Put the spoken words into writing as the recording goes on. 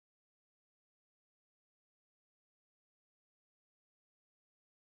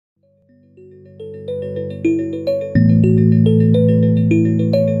All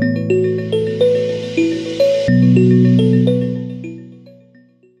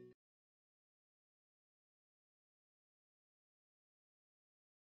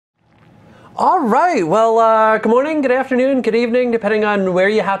right, well, good morning, good afternoon, good evening, depending on where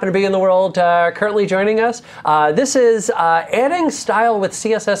you happen to be in the world currently joining us. This is Adding Style with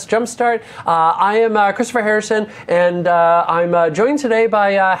CSS Jumpstart. I am Christopher Harrison, and I'm joined today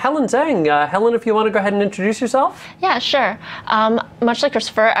by Helen Zhang. Helen, if you want to go ahead and introduce yourself. Yeah, sure. Much like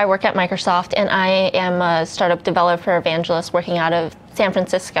Christopher, I work at Microsoft, and I am a startup developer evangelist working out of San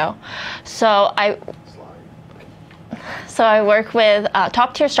Francisco. So I work with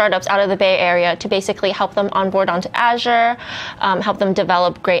top-tier startups out of the Bay Area to basically help them onboard onto Azure, help them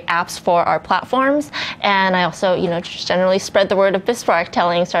develop great apps for our platforms, and I also, just generally spread the word of Bisparck,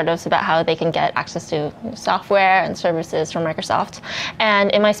 telling startups about how they can get access to software and services from Microsoft.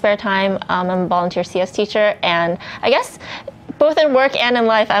 And in my spare time, I'm a volunteer CS teacher, and I guess both in work and in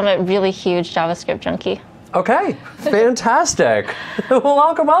life, I'm a really huge JavaScript junkie. Okay, fantastic. Well,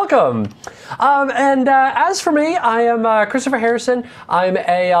 welcome, welcome. As for me, I am Christopher Harrison. I'm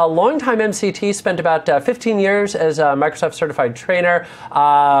a longtime MCT, spent about 15 years as a Microsoft certified trainer.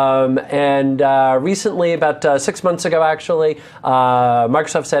 Recently, about 6 months ago, actually,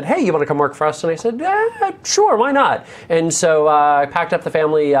 Microsoft said, hey, you want to come work for us? And I said, sure, why not? And so I packed up the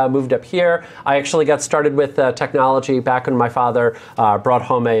family, moved up here. I actually got started with technology back when my father brought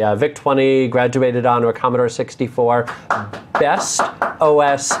home a VIC-20, graduated onto a Commodore 64, best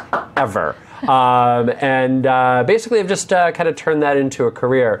OS ever. Basically I've just kind of turned that into a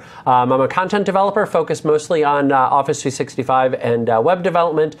career. I'm a content developer focused mostly on Office 365 and web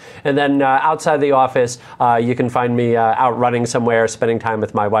development. And then outside the office, you can find me out running somewhere, spending time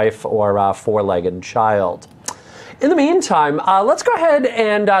with my wife or four-legged child. In the meantime, let's go ahead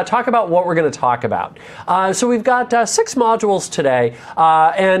and talk about what we're going to talk about. So we've got 6 modules today,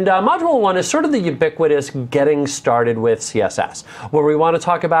 and Module 1 is sort of the ubiquitous getting started with CSS, where we want to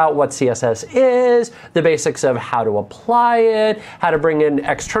talk about what CSS is, the basics of how to apply it, how to bring in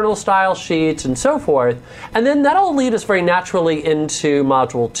external style sheets, and so forth. And then that'll lead us very naturally into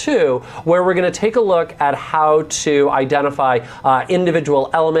Module 2, where we're going to take a look at how to identify individual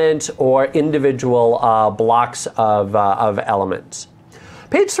elements or individual blocks of elements.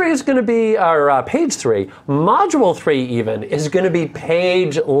 Page 3 is going to be, page 3, Module 3 even, is going to be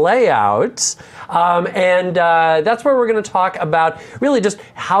page layouts. That's where we're going to talk about really just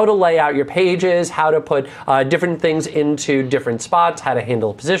how to lay out your pages, how to put different things into different spots, how to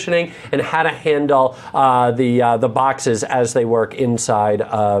handle positioning, and how to handle the boxes as they work inside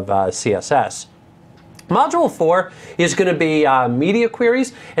of CSS. Module 4 is going to be media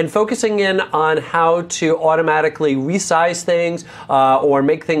queries and focusing in on how to automatically resize things or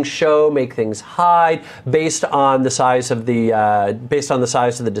make things show, make things hide based on the size of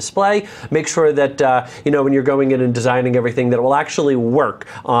the display. Make sure that when you're going in and designing everything that it will actually work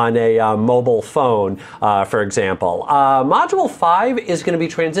on a mobile phone, for example. Module 5 is going to be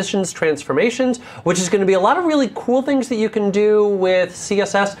transitions, transformations, which is going to be a lot of really cool things that you can do with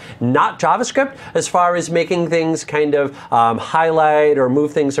CSS, not JavaScript, as far as making things kind of highlight or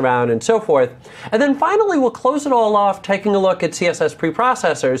move things around and so forth. And then finally, we'll close it all off taking a look at CSS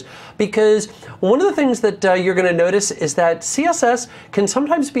preprocessors, because one of the things that you're going to notice is that CSS can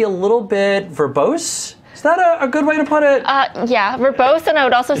sometimes be a little bit verbose. Is that a good way to put it? Yeah, verbose, and I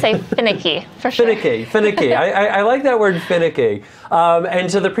would also say finicky, for sure. Finicky. I like that word, finicky. And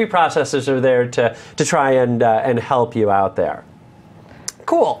so the preprocessors are there to try and help you out there.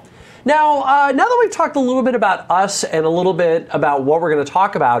 Cool. Now that we've talked a little bit about us and a little bit about what we're going to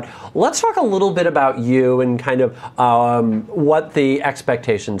talk about, let's talk a little bit about you and kind of what the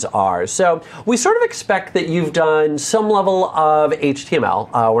expectations are. So we sort of expect that you've done some level of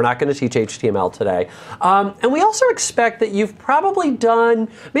HTML. We're not going to teach HTML today. And we also expect that you've probably done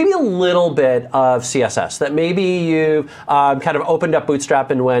maybe a little bit of CSS, that maybe you've kind of opened up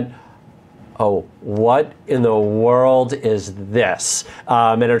Bootstrap and went, oh, what in the world is this?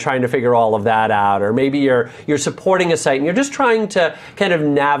 And are trying to figure all of that out. Or maybe you're supporting a site and you're just trying to kind of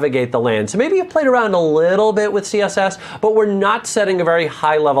navigate the land. So maybe you've played around a little bit with CSS, but we're not setting a very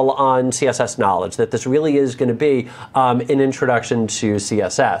high level on CSS knowledge, that this really is going to be an introduction to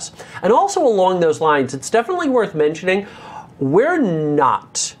CSS. And also along those lines, it's definitely worth mentioning, we're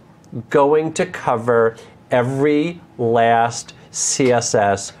not going to cover every last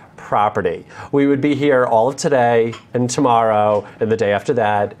CSS property, we would be here all of today and tomorrow and the day after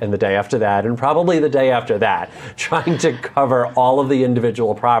that and the day after that and probably the day after that, trying to cover all of the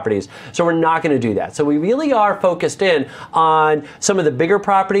individual properties. So we're not going to do that. So we really are focused in on some of the bigger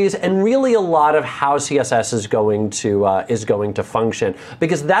properties and really a lot of how CSS is going to function,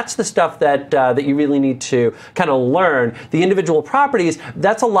 because that's the stuff that that you really need to kind of learn. The individual properties,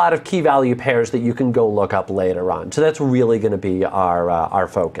 that's a lot of key value pairs that you can go look up later on. So that's really going to be our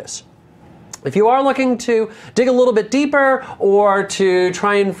focus. If you are looking to dig a little bit deeper or to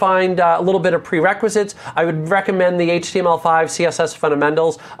try and find a little bit of prerequisites, I would recommend the HTML5 CSS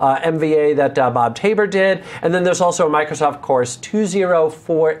Fundamentals MVA that Bob Tabor did. And then there's also a Microsoft course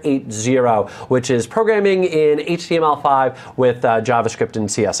 20480, which is programming in HTML5 with JavaScript and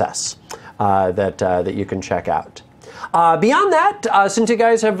CSS that you can check out. Beyond that, since you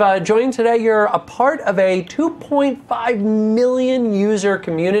guys have joined today, you're a part of a 2.5 million user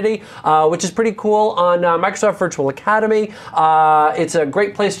community, which is pretty cool on Microsoft Virtual Academy. It's a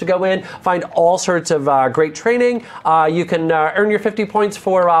great place to go in, find all sorts of great training. You can earn your 50 points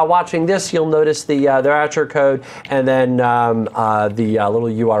for watching this. You'll notice the voucher code and then the little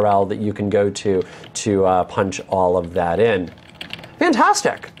URL that you can go to punch all of that in.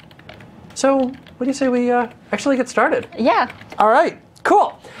 Fantastic. So what do you say we actually get started? Yeah. All right,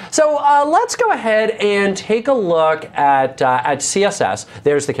 cool. So let's go ahead and take a look at CSS.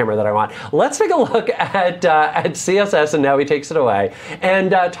 There's the camera that I want. Let's take a look at CSS, and now he takes it away, and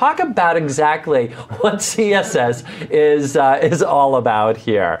talk about exactly what CSS is all about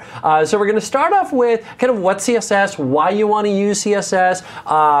here. So we're going to start off with kind of what CSS, why you want to use CSS,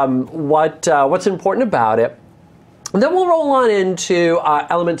 what's important about it. And then we'll roll on into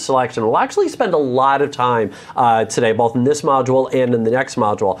element selection. We'll actually spend a lot of time today, both in this module and in the next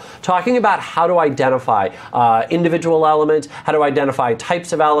module, talking about how to identify individual elements, how to identify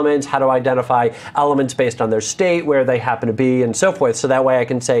types of elements, how to identify elements based on their state, where they happen to be, and so forth. So that way I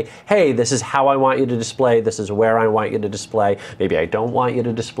can say, hey, this is how I want you to display, this is where I want you to display, maybe I don't want you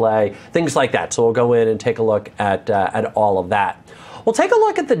to display, things like that. So we'll go in and take a look at all of that. We'll take a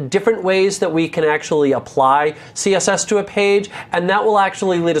look at the different ways that we can actually apply CSS to a page, and that will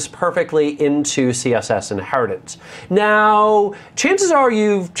actually lead us perfectly into CSS inheritance. Now, chances are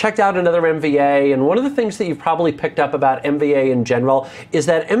you've checked out another MVA, and one of the things that you've probably picked up about MVA in general is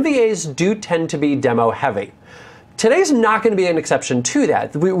that MVAs do tend to be demo heavy. Today's not going to be an exception to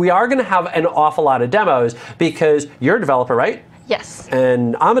that. We are going to have an awful lot of demos because you're a developer, right? Yes.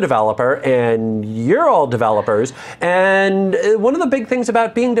 And I'm a developer, and you're all developers. And one of the big things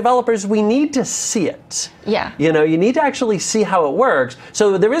about being developers, we need to see it. Yeah. You know, you need to actually see how it works.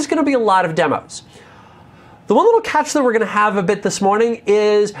 So there is going to be a lot of demos. The one little catch that we're going to have a bit this morning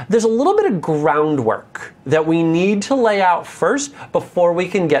is there's a little bit of groundwork that we need to lay out first before we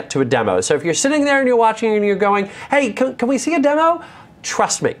can get to a demo. So if you're sitting there and you're watching and you're going, hey, can we see a demo?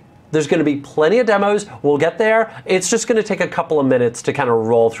 Trust me. There's going to be plenty of demos. We'll get there. It's just going to take a couple of minutes to kind of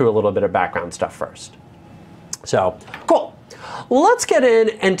roll through a little bit of background stuff first. So, cool. Well, let's get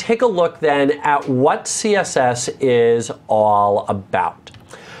in and take a look then at what CSS is all about.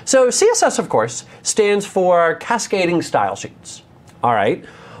 So CSS, of course, stands for Cascading Style Sheets. All right.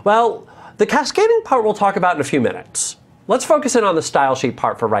 Well, the cascading part we'll talk about in a few minutes. Let's focus in on the style sheet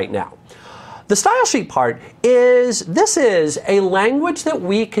part for right now. The style sheet part is, this is a language that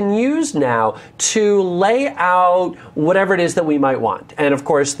we can use now to lay out whatever it is that we might want. And of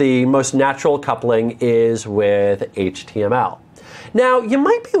course, the most natural coupling is with HTML. Now, you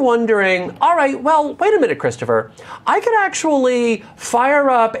might be wondering, all right, well, wait a minute, Christopher. I could actually fire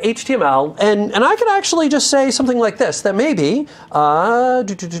up HTML, and I could actually just say something like this, that maybe,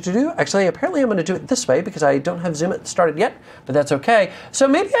 actually, apparently I'm going to do it this way because I don't have Zoom started yet, but that's okay. So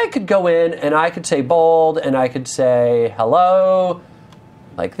maybe I could go in and I could say bold, and I could say hello,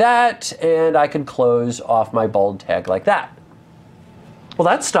 like that, and I could close off my bold tag like that. Well,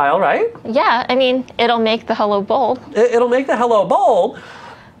 that's style, right? Yeah, I mean, it'll make the hello bold. It'll make the hello bold,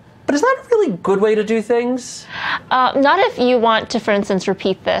 but is that a really good way to do things? Not if you want to, for instance,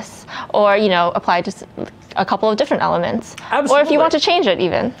 repeat this, or, you know, apply to a couple of different elements. Absolutely. Or if you want to change it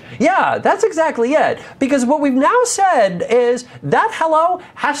even. Yeah, that's exactly it. Because what we've now said is that hello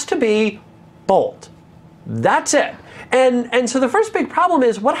has to be bold. That's it. And so the first big problem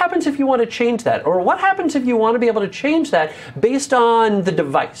is, what happens if you want to change that? Or what happens if you want to be able to change that based on the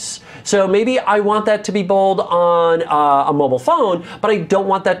device? So maybe I want that to be bold on a mobile phone, but I don't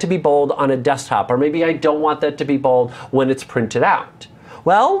want that to be bold on a desktop. Or maybe I don't want that to be bold when it's printed out.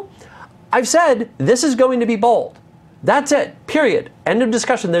 Well, I've said this is going to be bold. That's it, period. End of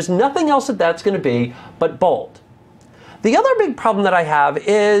discussion. There's nothing else that that's going to be but bold. The other big problem that I have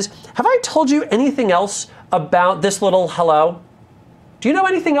is, have I told you anything else about this little hello? Do you know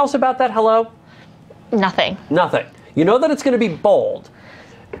anything else about that hello? Nothing. Nothing. You know that it's going to be bold,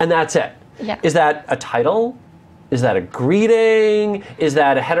 and that's it. Yeah. Is that a title? Is that a greeting? Is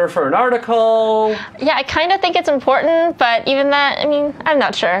that a header for an article? Yeah, I kind of think it's important, but even that, I mean, I'm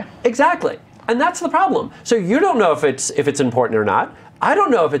not sure. Exactly. And that's the problem. So you don't know if it's important or not. I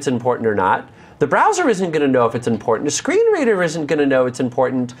don't know if it's important or not. The browser isn't going to know if it's important. A screen reader isn't going to know it's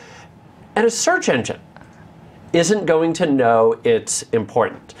important. And a search engine isn't going to know it's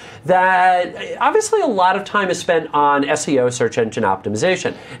important. That obviously a lot of time is spent on SEO, search engine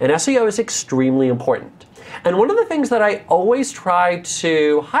optimization, and SEO is extremely important. And one of the things that I always try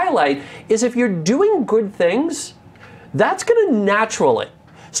to highlight is if you're doing good things, that's going to naturally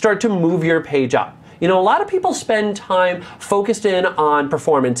start to move your page up. You know, a lot of people spend time focused in on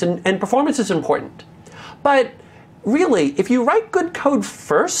performance, and performance is important. But really, if you write good code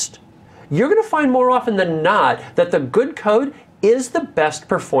first, you're going to find more often than not that the good code is the best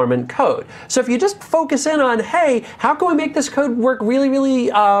performant code. So if you just focus in on, hey, how can we make this code work really, really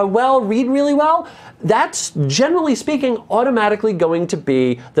well, read really well, that's generally speaking automatically going to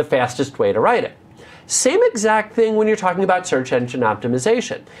be the fastest way to write it. Same exact thing when you're talking about search engine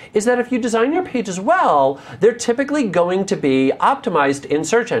optimization, is that if you design your pages well, they're typically going to be optimized in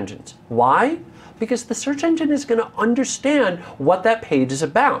search engines. Why? Because the search engine is going to understand what that page is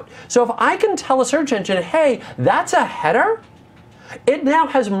about. So if I can tell a search engine, hey, that's a header, it now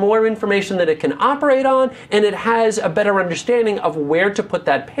has more information that it can operate on, and it has a better understanding of where to put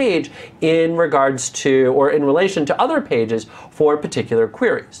that page in regards to, or in relation to other pages for particular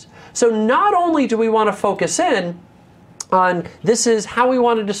queries. So not only do we want to focus in on this is how we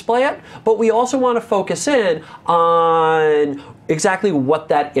want to display it, but we also want to focus in on exactly what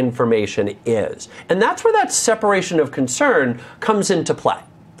that information is. And that's where that separation of concern comes into play.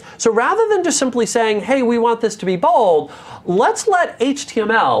 So rather than just simply saying, hey, we want this to be bold, let's let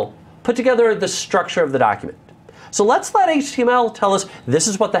HTML put together the structure of the document. So let's let HTML tell us this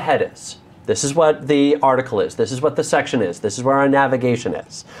is what the head is. This is what the article is. This is what the section is. This is where our navigation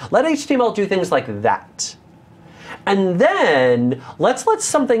is. Let HTML do things like that. And then let's let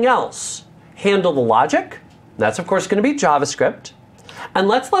something else handle the logic. That's, of course, going to be JavaScript. And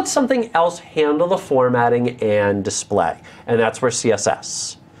let's let something else handle the formatting and display. And that's where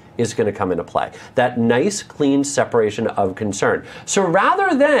CSS is going to come into play. That nice, clean separation of concern. So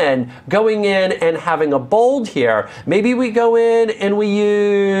rather than going in and having a bold here, maybe we go in and we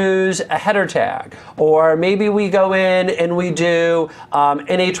use a header tag. Or maybe we go in and we do an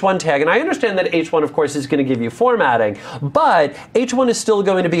H1 tag. And I understand that H1, of course, is going to give you formatting. But H1 is still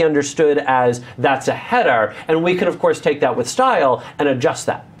going to be understood as that's a header. And we can, of course, take that with style and adjust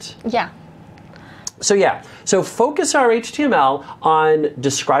that. Yeah. So yeah, so focus our HTML on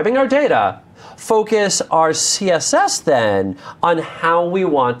describing our data, focus our CSS then on how we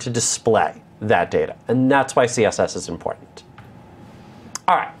want to display that data. And that's why CSS is important.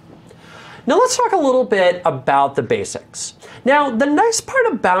 All right, now let's talk a little bit about the basics. Now, the nice part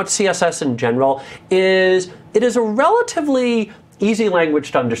about CSS in general is it is a relatively easy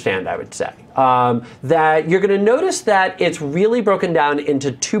language to understand, I would say. That you're going to notice that it's really broken down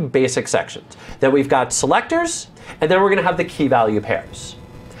into two basic sections. That we've got selectors, and then we're going to have the key value pairs.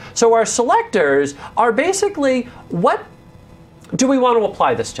 So our selectors are basically, what do we want to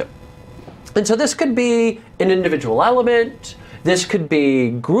apply this to? And so this could be an individual element. This could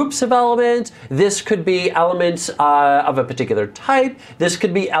be groups of elements. This could be elements of a particular type. This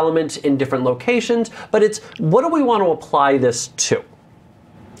could be elements in different locations. But it's, what do we want to apply this to?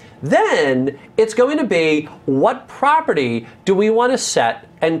 Then it's going to be, what property do we want to set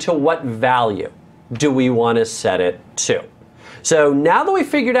and to what value do we want to set it to? So now that we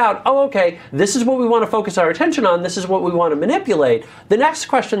figured out, oh, okay, this is what we want to focus our attention on, this is what we want to manipulate, the next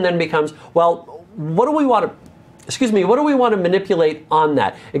question then becomes, well, what do we want to manipulate on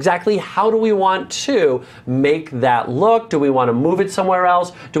that? Exactly how do we want to make that look? Do we want to move it somewhere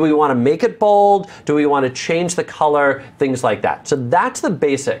else? Do we want to make it bold? Do we want to change the color? Things like that. So that's the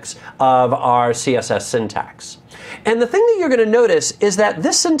basics of our CSS syntax. And the thing that you're going to notice is that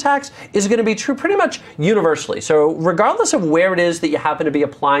this syntax is going to be true pretty much universally. So regardless of where it is that you happen to be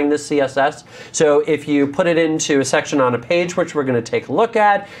applying this CSS, so if you put it into a section on a page, which we're going to take a look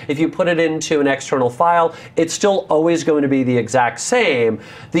at, if you put it into an external file, it's still always going to be the exact same.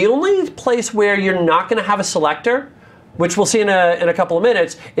 The only place where you're not going to have a selector, which we'll see in a couple of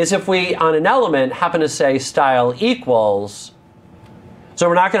minutes, is if we, on an element, happen to say style equals. So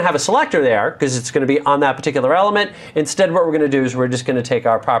we're not going to have a selector there because it's going to be on that particular element. Instead, what we're going to do is we're just going to take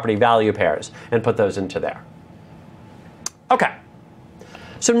our property value pairs and put those into there. Okay.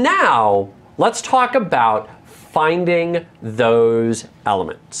 So now let's talk about finding those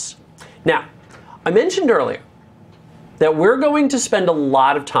elements. Now, I mentioned earlier that we're going to spend a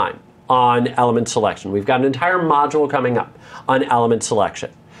lot of time on element selection. We've got an entire module coming up on element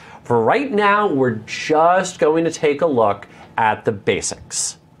selection. For right now, we're just going to take a look at the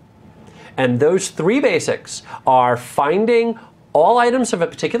basics. And those 3 basics are finding all items of a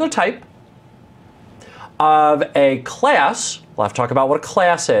particular type, of a class, we'll have to talk about what a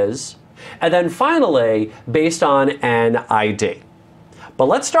class is, and then finally, based on an ID. But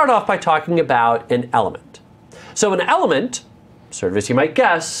let's start off by talking about an element. So an element, sort of as you might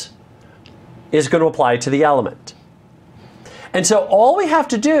guess, is going to apply to the element. And so all we have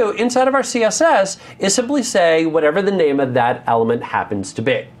to do inside of our CSS is simply say whatever the name of that element happens to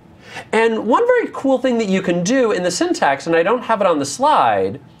be. And one very cool thing that you can do in the syntax, and I don't have it on the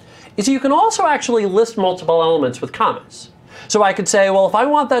slide, is you can also actually list multiple elements with commas. So I could say, well, if I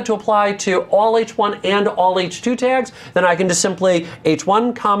want that to apply to all H1 and all H2 tags, then I can just simply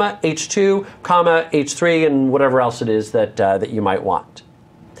H1, comma, H2, comma, H3, and whatever else it is that, that you might want.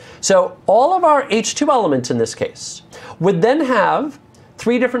 So all of our H2 elements in this case would then have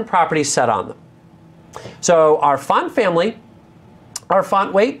 3 different properties set on them. So our font family, our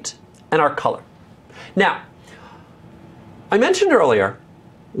font weight, and our color. Now, I mentioned earlier,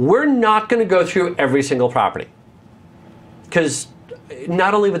 we're not going to go through every single property, because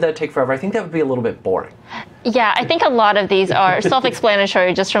not only would that take forever, I think that would be a little bit boring. Yeah, I think a lot of these are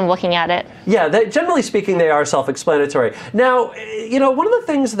self-explanatory just from looking at it. Yeah, generally speaking, they are self-explanatory. Now, you know, one of the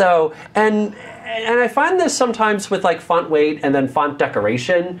things though, and I find this sometimes with like font weight and then font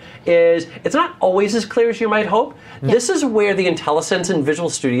decoration, is it's not always as clear as you might hope. Yeah. This is where the IntelliSense in Visual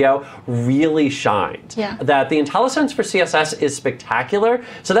Studio really shines. Yeah. That the IntelliSense for CSS is spectacular.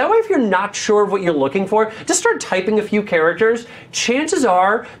 So that way, if you're not sure of what you're looking for, just start typing a few characters. Chances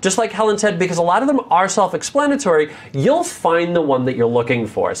are, just like Helen said, because a lot of them are self-explanatory, you'll find the one that you're looking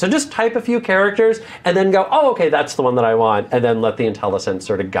for. So just type a few characters and then go, oh, okay, that's the one that I want, and then let the IntelliSense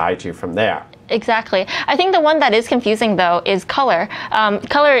sort of guide you from there. Exactly. I think the one that is confusing, though, is color.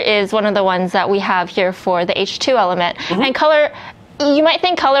 Color is one of the ones that we have here for the H2 element. Mm-hmm. And color, you might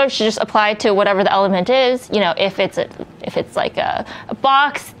think color should just apply to whatever the element is. You know, if it's like a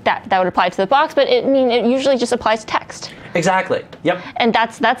box, that would apply to the box. But it usually just applies to text. Exactly. Yep. And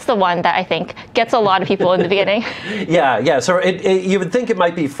that's the one that I think gets a lot of people in the beginning. Yeah. So you would think it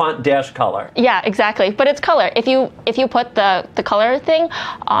might be font dash color. Yeah, exactly. But it's color. If you put the color thing,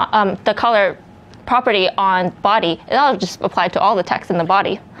 the color property on body, it'll just apply to all the text in the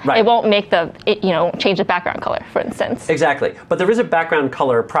body. Right. It won't make change the background color, for instance. Exactly. But there is a background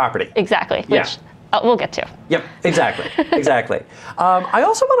color property. Exactly. Which we'll get to. Yep, exactly, exactly. I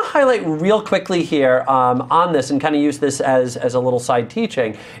also want to highlight real quickly here on this and kind of use this as a little side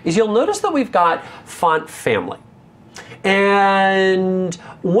teaching, is you'll notice that we've got font family. And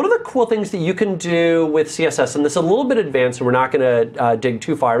one of the cool things that you can do with CSS, and this is a little bit advanced and we're not going to dig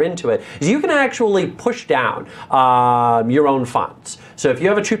too far into it, is you can actually push down your own fonts. So if you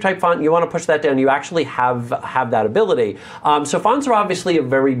have a TrueType font and you want to push that down, you actually have that ability. So fonts are obviously a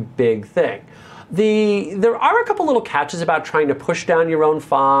very big thing. There are a couple little catches about trying to push down your own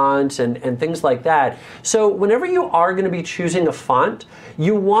fonts and things like that. So whenever you are going to be choosing a font,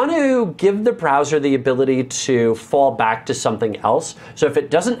 you want to give the browser the ability to fall back to something else. So if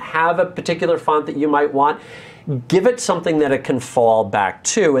it doesn't have a particular font that you might want, give it something that it can fall back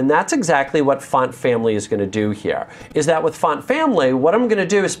to. And that's exactly what font family is going to do here. Is that with font family, what I'm going to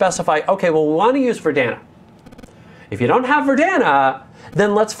do is specify, okay, well, we want to use Verdana. If you don't have Verdana,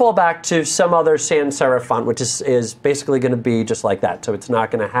 then let's fall back to some other sans serif font, which is basically going to be just like that. So it's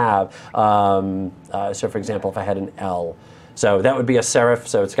not going to have, so for example, if I had an L, so that would be a serif,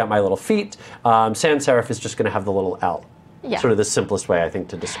 so it's got my little feet. Sans serif is just going to have the little L. Yeah. Sort of the simplest way, I think,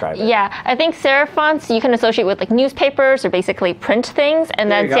 to describe it. Yeah, I think serif fonts you can associate with like newspapers or basically print things,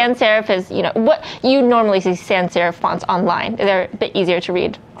 and then sans serif is what you normally see sans serif fonts online. They're a bit easier to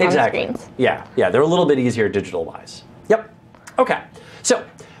read on the screens. Yeah, they're a little bit easier digital-wise. Yep. Okay. So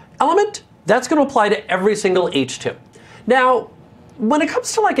element, that's going to apply to every single H2. Now, when it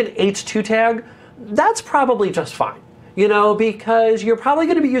comes to like an H2 tag, that's probably just fine. Because you're probably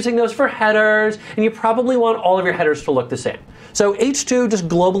going to be using those for headers, and you probably want all of your headers to look the same. So H2, just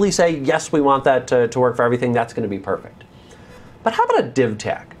globally say, yes, we want that to work for everything. That's going to be perfect. But how about a div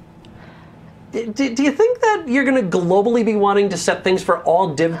tag? Do you think that you're going to globally be wanting to set things for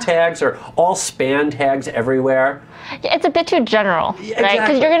all div tags or all span tags everywhere? Yeah, it's a bit too general, right?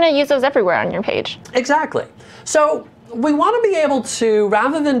 Because you're going to use those everywhere on your page. Exactly. So we want to be able to,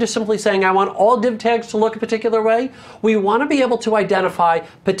 rather than just simply saying I want all div tags to look a particular way, we want to be able to identify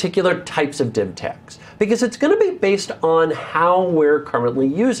particular types of div tags, because it's going to be based on how we're currently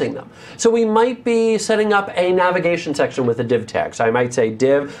using them. So we might be setting up a navigation section with a div tag. So I might say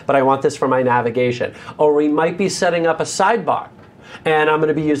div, but I want this for my navigation. Or we might be setting up a sidebar, and I'm going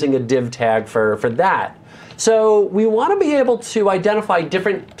to be using a div tag for that. So we want to be able to identify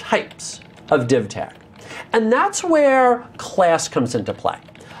different types of div tag. And that's where class comes into play.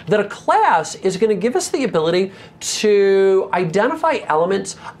 That a class is going to give us the ability to identify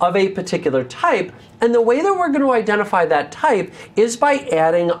elements of a particular type, and the way that we're going to identify that type is by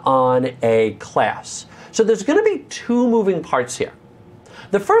adding on a class. So there's going to be two moving parts here.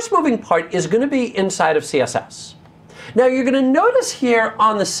 The first moving part is going to be inside of CSS. Now you're going to notice here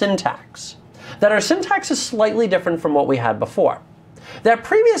on the syntax that our syntax is slightly different from what we had before. That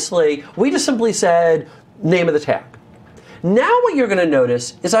previously we just simply said name of the tag. Now what you're going to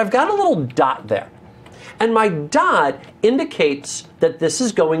notice is I've got a little dot there. And my dot indicates that this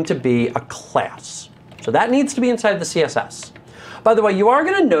is going to be a class. So that needs to be inside the CSS. By the way, you are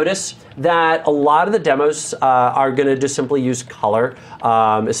going to notice that a lot of the demos are going to just simply use color,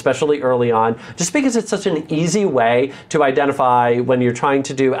 especially early on, just because it's such an easy way to identify when you're trying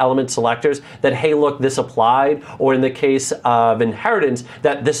to do element selectors that, hey, look, this applied, or in the case of inheritance,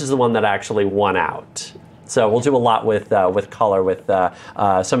 that this is the one that actually won out. So we'll do a lot with color with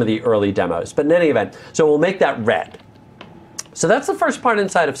some of the early demos. But in any event, so we'll make that red. So that's the first part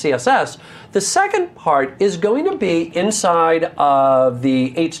inside of CSS. The second part is going to be inside of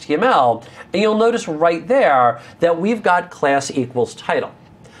the HTML, and you'll notice right there that we've got class equals title.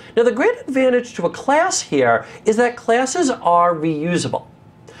 Now the great advantage to a class here is that classes are reusable.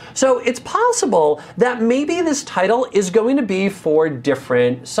 So it's possible that maybe this title is going to be for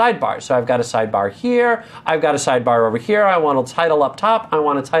different sidebars. So I've got a sidebar here, I've got a sidebar over here, I want a title up top, I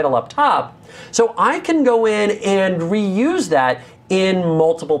want a title up top. So I can go in and reuse that in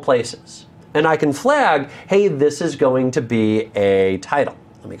multiple places. And I can flag, hey, this is going to be a title.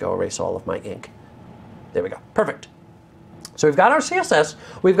 Let me go erase all of my ink. There we go, perfect. So we've got our CSS,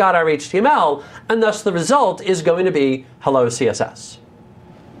 we've got our HTML, and thus the result is going to be hello CSS.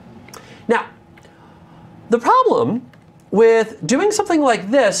 Now, the problem with doing something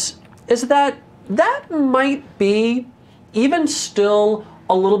like this is that that might be even still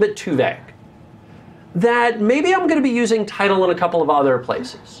a little bit too vague. That maybe I'm going to be using title in a couple of other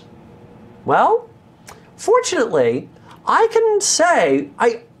places. Well, fortunately, I can say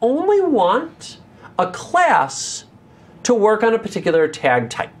I only want a class to work on a particular tag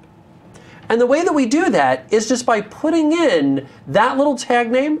type. And the way that we do that is just by putting in that little tag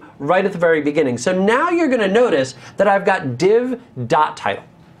name right at the very beginning. So now you're going to notice that I've got div.title.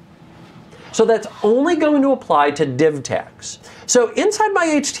 So that's only going to apply to div tags. So inside my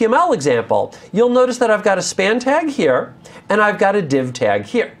HTML example, you'll notice that I've got a span tag here, and I've got a div tag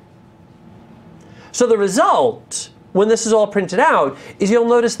here. So the result, when this is all printed out, is you'll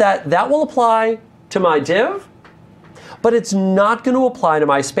notice that that will apply to my div, but it's not going to apply to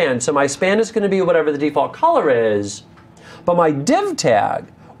my span. So my span is going to be whatever the default color is, but my div tag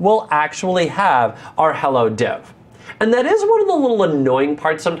will actually have our hello div. And that is one of the little annoying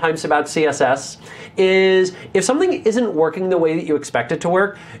parts sometimes about CSS, is if something isn't working the way that you expect it to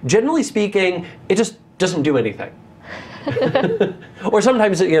work, generally speaking, it just doesn't do anything. Or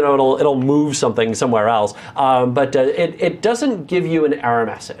sometimes it'll move something somewhere else, but it doesn't give you an error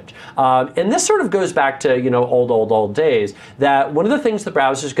message. And this sort of goes back to old days, that one of the things the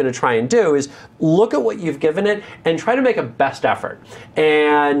browser is going to try and do is look at what you've given it and try to make a best effort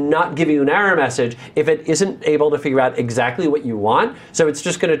and not give you an error message if it isn't able to figure out exactly what you want. So it's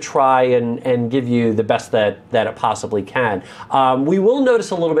just going to try and give you the best that it possibly can. We will notice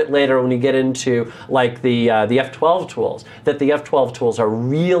a little bit later when you get into like the F12 tools, that the F12 tools are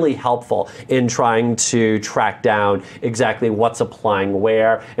really helpful in trying to track down exactly what's applying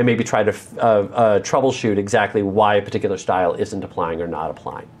where, and maybe try to troubleshoot exactly why a particular style isn't applying or not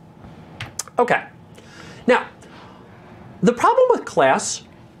applying. Okay. Now, the problem with class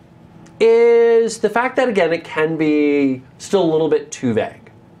is the fact that, again, it can be still a little bit too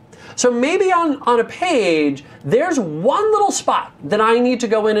vague. So maybe on a page, there's one little spot that I need to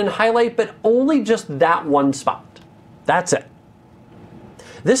go in and highlight, but only just that one spot. That's it.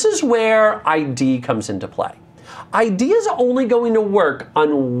 This is where ID comes into play. ID is only going to work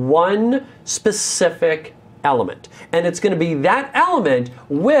on one specific element, and it's going to be that element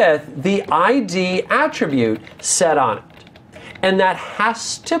with the ID attribute set on it. And that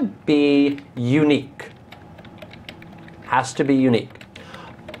has to be unique. Has to be unique.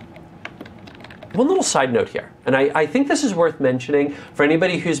 one little side note here, and I think this is worth mentioning for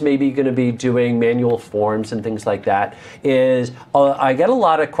anybody who's maybe going to be doing manual forms and things like that, is I get a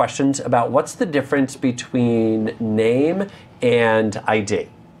lot of questions about what's the difference between name and ID.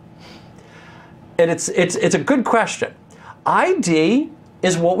 And it's a good question. ID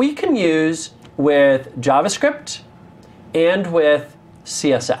is what we can use with JavaScript and with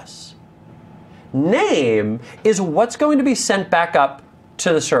CSS. Name is what's going to be sent back up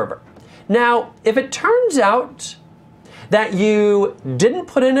to the server. Now, if it turns out that you didn't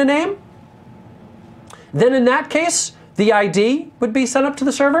put in a name, then in that case, the ID would be sent up to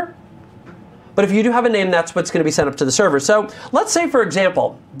the server. But if you do have a name, that's what's going to be sent up to the server. So let's say, for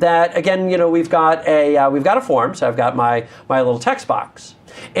example, that again, we've got a form. So I've got my little text box,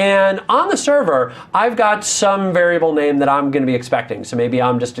 and on the server, I've got some variable name that I'm going to be expecting. So maybe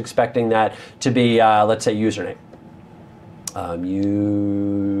I'm just expecting that to be, let's say, username.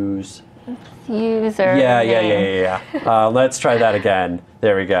 User. Yeah. Let's try that again.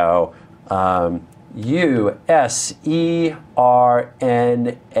 There we go. USERNAME.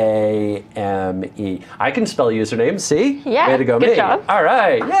 I can spell username. See? Yeah. Way to go, good me. job. All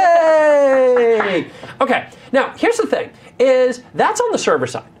right. Yay! Okay. Now, here's the thing: is that's on the server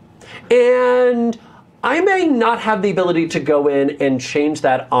side, and I may not have the ability to go in and change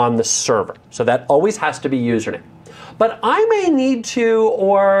that on the server. So that always has to be username. But I may need to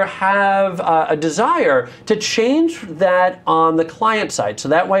or have a desire to change that on the client side. So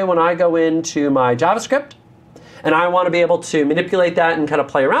that way when I go into my JavaScript and I want to be able to manipulate that and kind of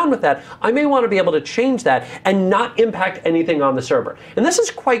play around with that, I may want to be able to change that and not impact anything on the server. And this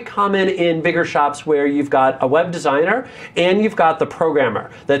is quite common in bigger shops where you've got a web designer and you've got the programmer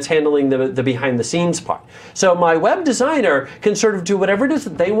that's handling the behind the scenes part. So my web designer can sort of do whatever it is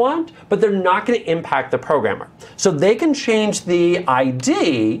that they want, but they're not going to impact the programmer. So they can change the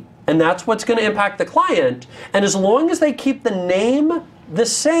ID, and that's what's going to impact the client. And as long as they keep the name the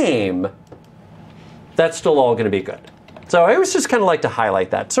same, that's still all going to be good. So I always just kind of like to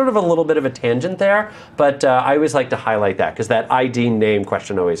highlight that. Sort of a little bit of a tangent there, but I always like to highlight that because that ID name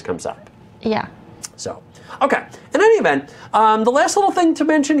question always comes up. Yeah. So, okay. In any event, the last little thing to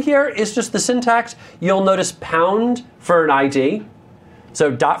mention here is just the syntax. You'll notice pound for an ID.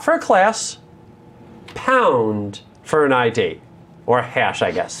 So dot for a class, pound for an ID. Or hash,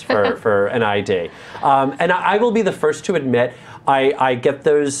 I guess, for an ID. And I will be the first to admit, I get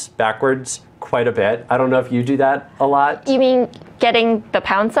those backwards quite a bit. I don't know if you do that a lot. You mean getting the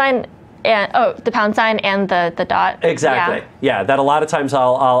pound sign and the pound sign and the dot? Exactly. Yeah, that a lot of times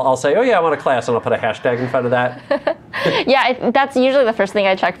I'll say, oh yeah, I want a class, and I'll put a hashtag in front of that. Yeah, that's usually the first thing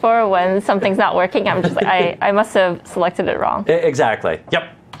I check for when something's not working. I'm just like, I must have selected it wrong. Exactly.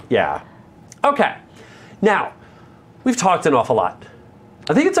 Yep. Yeah. Okay. Now, we've talked an awful lot.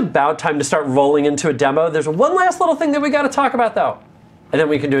 I think it's about time to start rolling into a demo. There's one last little thing that we got to talk about, though. And then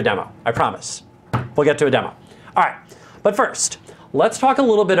we can do a demo. I promise. We'll get to a demo. All right. But first, let's talk a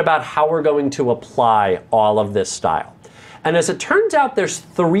little bit about how we're going to apply all of this style. And as it turns out, there's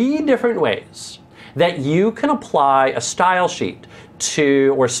 3 different ways that you can apply a style sheet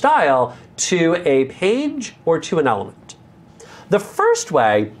or style to a page or to an element. The first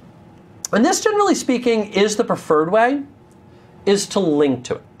way, and this generally speaking is the preferred way, is to link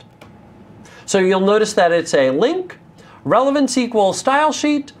to it. So you'll notice that it's a link, relevance equals style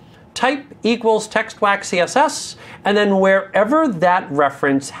sheet, type equals text wax CSS, and then wherever that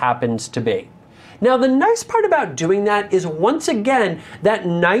reference happens to be. Now the nice part about doing that is once again that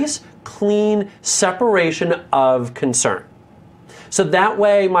nice clean separation of concern. So that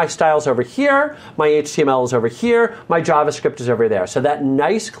way my style's over here, my HTML is over here, my JavaScript is over there. So that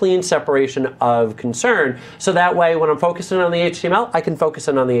nice clean separation of concern. So that way when I'm focusing on the HTML, I can focus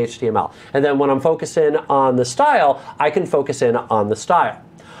in on the HTML. And then when I'm focusing on the style, I can focus in on the style.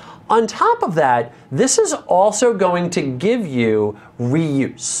 On top of that, this is also going to give you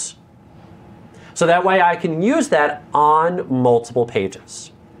reuse. So that way I can use that on multiple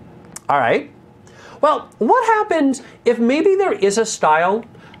pages. All right. Well, what happens if maybe there is a style,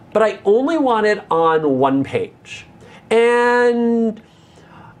 but I only want it on one page? And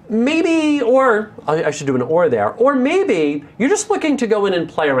maybe, or I should do an or there, or maybe you're just looking to go in and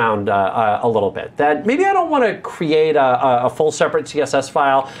play around a little bit. That maybe I don't want to create a full separate CSS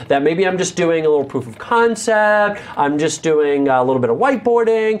file, that maybe I'm just doing a little proof of concept, I'm just doing a little bit of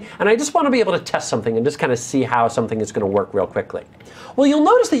whiteboarding, and I just want to be able to test something and just kind of see how something is going to work real quickly. Well, you'll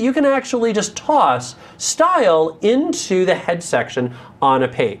notice that you can actually just toss style into the head section on a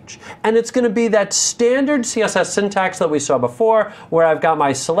page. And it's going to be that standard CSS syntax that we saw before, where I've got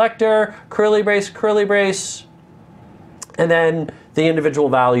my selector, curly brace, and then the individual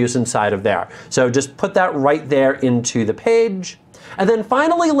values inside of there. So just put that right there into the page. And then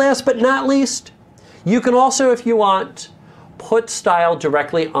finally, last but not least, you can also, if you want, put style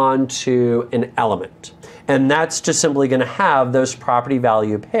directly onto an element. And that's just simply going to have those property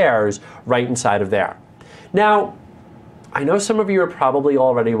value pairs right inside of there. Now, I know some of you are probably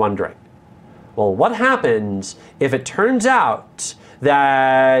already wondering, well, what happens if it turns out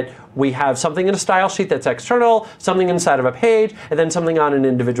that we have something in a style sheet that's external, something inside of a page, and then something on an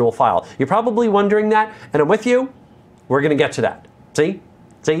individual file? You're probably wondering that, and I'm with you. We're going to get to that. See?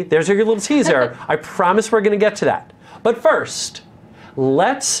 See? There's your little teaser. I promise we're going to get to that. But first,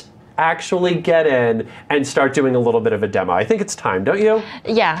 let's actually get in and start doing a little bit of a demo. I think it's time, don't you?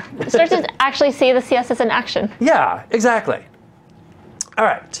 Yeah. Start to actually see the CSS in action. Yeah, exactly. All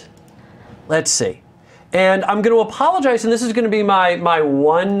right. Let's see. And I'm going to apologize, and this is going to be my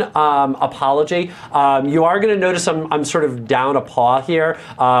one apology. You are going to notice I'm sort of down a paw here.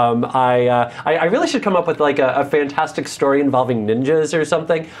 I really should come up with like a fantastic story involving ninjas or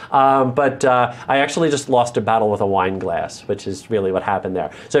something, but I actually just lost a battle with a wine glass, which is really what happened there.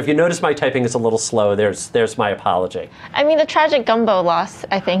 So if you notice my typing is a little slow, there's my apology. I mean, the tragic gumbo loss,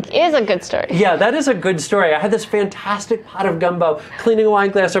 I think, is a good story. Yeah, that is a good story. I had this fantastic pot of gumbo, cleaning a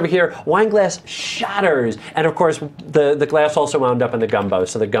wine glass over here. Wine glass shatters. And of course, the glass also wound up in the gumbo,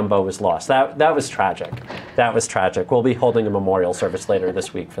 so the gumbo was lost. That was tragic. That was tragic. We'll be holding a memorial service later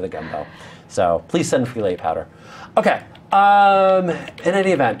this week for the gumbo. So please send Filet powder. Okay. In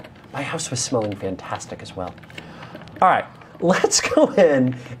any event, my house was smelling fantastic as well. All right. Let's go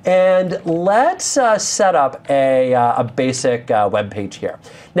in and let's set up a basic web page here.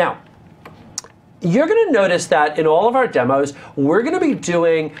 Now, you're going to notice that in all of our demos, we're going to be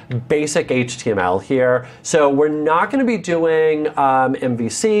doing basic HTML here. So we're not going to be doing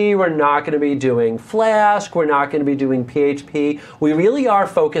MVC. We're not going to be doing Flask. We're not going to be doing PHP. We really are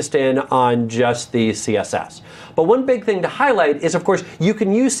focused in on just the CSS. But one big thing to highlight is, of course, you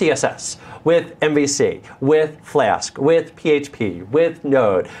can use CSS with MVC, with Flask, with PHP, with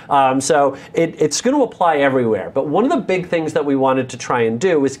Node. So it's going to apply everywhere. But one of the big things that we wanted to try and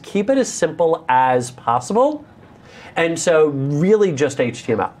do is keep it as simple as possible. And so really just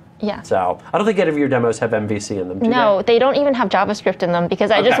HTML. Yeah. So I don't think any of your demos have MVC in them, do No, they don't even have JavaScript in them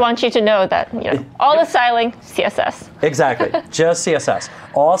because I just want you to know that all the styling, CSS. Exactly. Just CSS.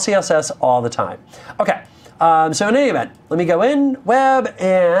 All CSS all the time. Okay. So in any event, let me go in, web,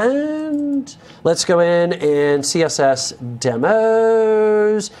 and let's go in and CSS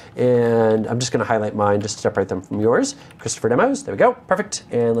demos. And I'm just going to highlight mine just to separate them from yours. Christopher Demos. There we go. Perfect.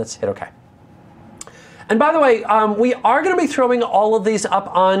 And let's hit OK. And by the way, we are going to be throwing all of these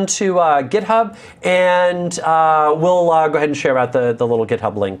up onto GitHub, and we'll go ahead and share out the little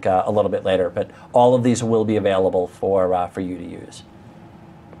GitHub link a little bit later. But all of these will be available for you to use.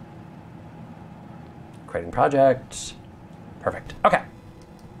 Creating projects. Perfect. OK.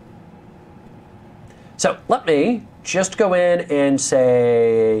 So let me just go in and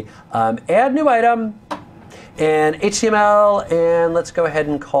say add new item and HTML, and let's go ahead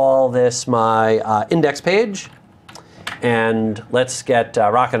and call this my index page. And let's get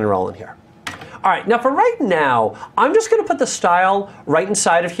rocking and rolling here. All right, now for right now, I'm just going to put the style right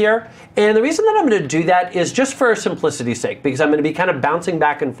inside of here. And the reason that I'm going to do that is just for simplicity's sake, because I'm going to be kind of bouncing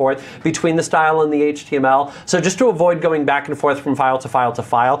back and forth between the style and the HTML. So just to avoid going back and forth from file to file to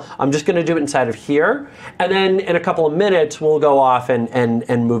file, I'm just going to do it inside of here. And then in a couple of minutes, we'll go off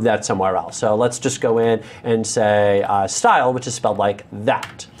and move that somewhere else. So let's just go in and say style, which is spelled like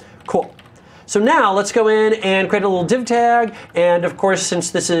that. Cool. So now let's go in and create a little div tag. And of course,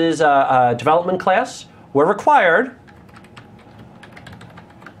 since this is a development class, we're required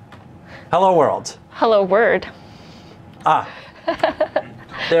hello world. Hello word. Ah,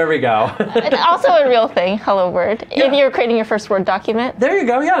 there we go. It's also a real thing, hello word. Yeah. If you're creating your first Word document. There you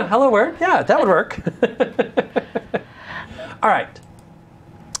go, yeah, hello word. Yeah, that would work. All right.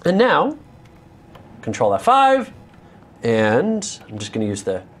 And now, Control F5. And I'm just going to use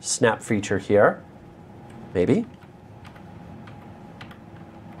the snap feature here, maybe.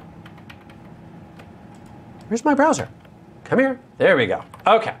 Where's my browser? Come here. There we go.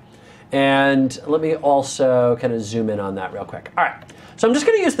 OK. And let me also kind of zoom in on that real quick. All right. So I'm just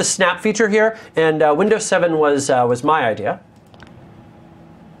going to use the snap feature here. And Windows 7 was my idea.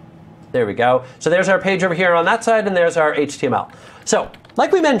 There we go. So there's our page over here on that side, and there's our HTML. So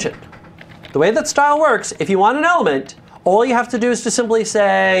like we mentioned, the way that style works, if you want an element, all you have to do is to simply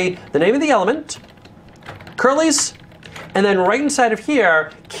say the name of the element, curlies, and then right inside of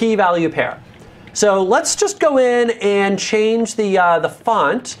here, key value pair. So let's just go in and change the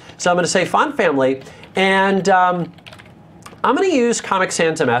font. So I'm going to say font family, and I'm going to use Comic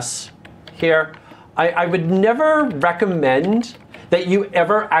Sans MS here. I would never recommend that you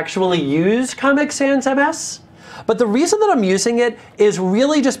ever actually use Comic Sans MS. But the reason that I'm using it is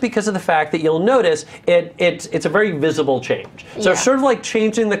really just because of the fact that you'll notice it's a very visible change. So sort of like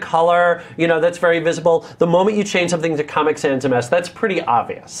changing the color, you know, that's very visible. The moment you change something to Comic Sans MS, that's pretty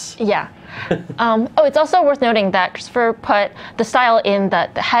obvious. Yeah. Oh, it's also worth noting that Christopher put the style in the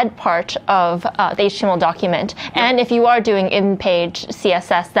head part of the HTML document. Yep. And if you are doing in-page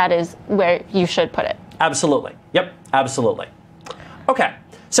CSS, that is where you should put it. Absolutely. Yep, absolutely. Okay,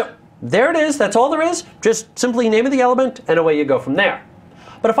 so there it is. That's all there is. Just simply name of the element, and away you go from there.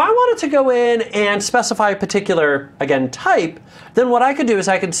 But if I wanted to go in and specify a particular, again, type, then what I could do is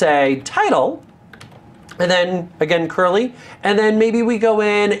I could say title, and then, again, curly, and then maybe we go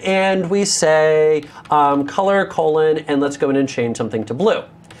in and we say color, colon, and let's go in and change something to blue.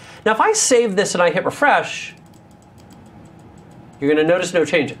 Now, if I save this and I hit refresh, you're going to notice no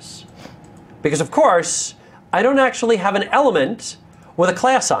changes. Because, of course, I don't actually have an element with a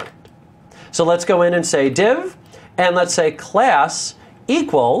class on it. So let's go in and say div, and let's say class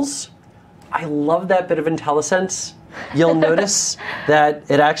equals, I love that bit of IntelliSense. You'll notice that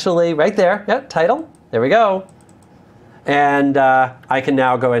it actually, right there, yeah, title, there we go. And I can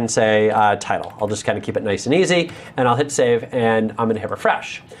now go and say title. I'll just kind of keep it nice and easy, and I'll hit save, and I'm going to hit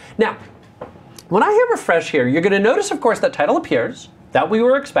refresh. Now, when I hit refresh here, you're going to notice, of course, that title appears, that we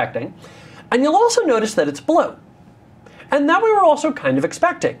were expecting, and you'll also notice that it's blue. And that we were also kind of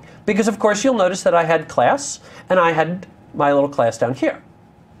expecting, because of course you'll notice that I had class, and I had my little class down here.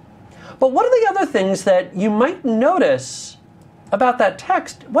 But what are the other things that you might notice about that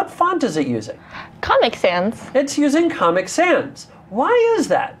text? What font is it using? Comic Sans. It's using Comic Sans. Why is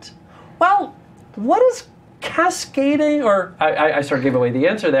that? Well, what is cascading, or I sort of gave away the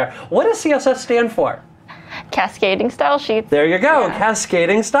answer there. What does CSS stand for? Cascading style sheets. There you go, yeah.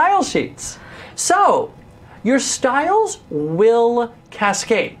 Cascading style sheets. So, your styles will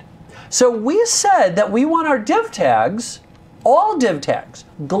cascade. So we said that we want our div tags, all div tags,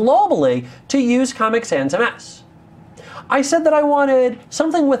 globally, to use Comic Sans MS. I said that I wanted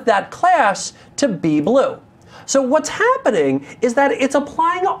something with that class to be blue. So what's happening is that it's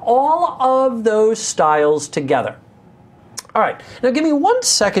applying all of those styles together. All right, now give me 1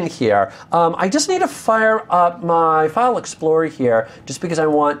 second here. I just need to fire up my File Explorer here, just because I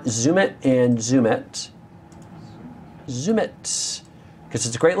want zoom it and zoom it. Zoom it, because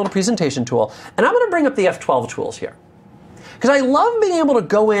it's a great little presentation tool. And I'm going to bring up the F12 tools here, because I love being able to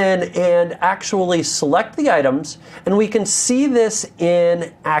go in and actually select the items, and we can see this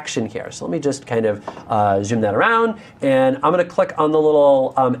in action here. So let me just kind of zoom that around, and I'm going to click on the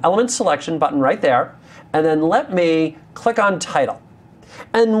little element selection button right there, and then let me click on title.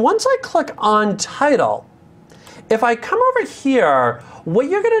 And once I click on title, if I come over here, what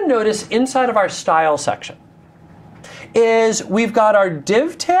you're going to notice inside of our style section is we've got our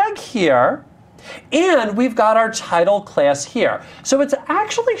div tag here, and we've got our title class here. So it's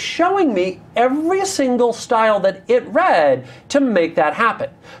actually showing me every single style that it read to make that happen.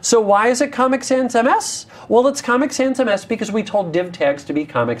 So why is it Comic Sans MS? Well, it's Comic Sans MS because we told div tags to be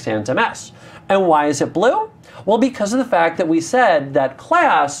Comic Sans MS. And why is it blue? Well, because of the fact that we said that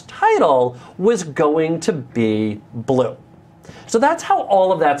class title was going to be blue. So that's how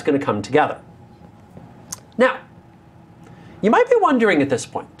all of that's going to come together. Now, you might be wondering at this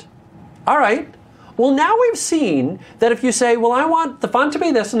point, all right, well, now we've seen that if you say, well, I want the font to be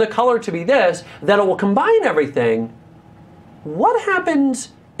this and the color to be this, that it will combine everything. What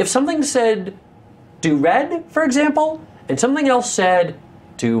happens if something said do red, for example, and something else said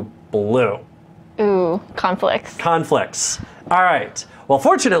do blue? Ooh, conflicts. Conflicts. All right. Well,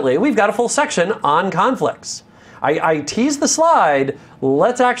 fortunately, we've got a full section on conflicts. I teased the slide.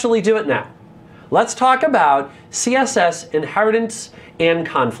 Let's actually do it now. Let's talk about CSS inheritance and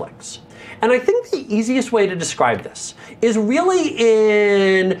conflicts. And I think the easiest way to describe this is really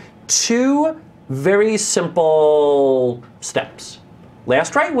in 2 very simple steps.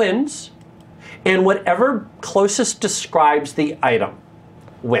 Last right wins, and whatever closest describes the item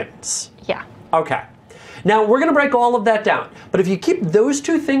wins. Yeah. Okay. Now, we're going to break all of that down. But if you keep those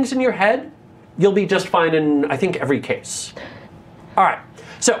 2 things in your head, you'll be just fine in, I think, every case. All right.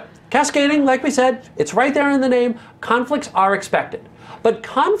 So, cascading, like we said, it's right there in the name. Conflicts are expected. But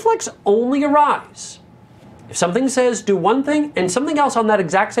conflicts only arise if something says do one thing and something else on that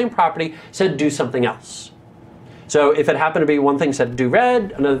exact same property said do something else. So if it happened to be one thing said do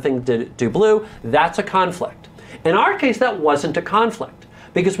red, another thing did do blue, that's a conflict. In our case, that wasn't a conflict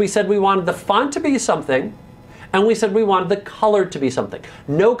because we said we wanted the font to be something and we said we wanted the color to be something.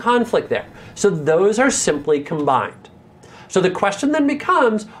 No conflict there. So those are simply combined. So the question then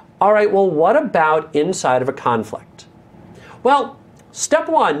becomes, all right, well, what about inside of a conflict? Well, step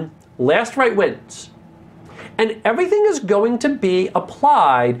one, last right wins. And everything is going to be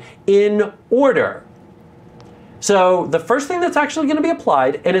applied in order. So the first thing that's actually going to be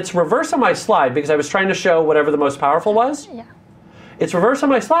applied, and it's reverse on my slide because I was trying to show whatever the most powerful was. Yeah. It's reverse on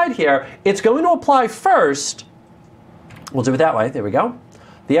my slide here. It's going to apply first, we'll do it that way, there we go,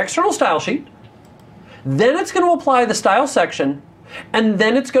 the external style sheet. Then it's going to apply the style section, and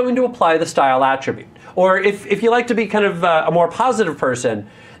then it's going to apply the style attribute. Or if you like to be kind of a more positive person,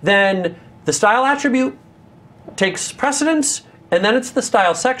 then the style attribute takes precedence, and then it's the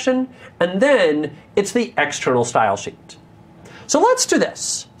style section, and then it's the external style sheet. So let's do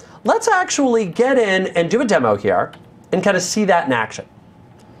this. Let's actually get in and do a demo here and kind of see that in action.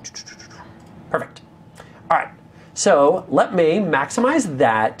 Perfect. All right, so let me maximize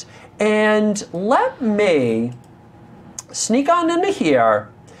that, and let me sneak on into here,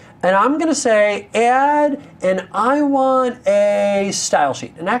 and I'm going to say add, and I want a style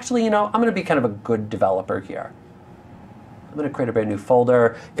sheet. And actually, I'm going to be kind of a good developer here. I'm going to create a brand new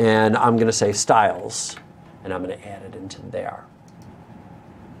folder, and I'm going to say styles, and I'm going to add it into there.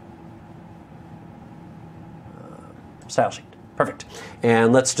 Style sheet. Perfect.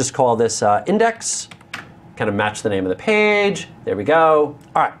 And let's just call this index, kind of match the name of the page. There we go.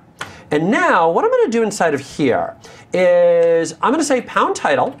 All right. And now what I'm going to do inside of here is I'm going to say pound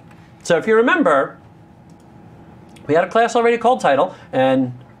title. So if you remember, we had a class already called title,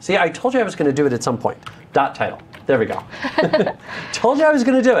 and see, I told you I was going to do it at some point. Dot title. There we go. Told you I was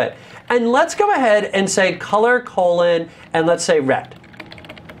going to do it. And let's go ahead and say color colon, and let's say red.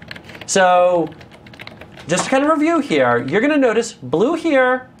 So just to kind of review here, you're going to notice blue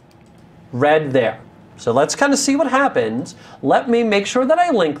here, red there. So let's kind of see what happens. Let me make sure that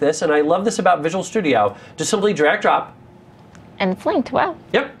I link this, and I love this about Visual Studio. Just simply drag drop. And it's linked, wow.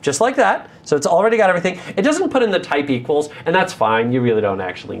 Yep, just like that. So it's already got everything. It doesn't put in the type equals, and that's fine. You really don't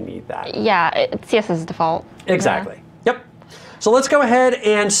actually need that. Yeah, CSS is default. Exactly. Yeah. Yep. So let's go ahead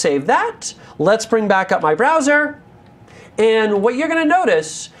and save that. Let's bring back up my browser. And what you're going to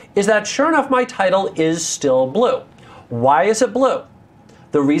notice is that sure enough, my title is still blue. Why is it blue?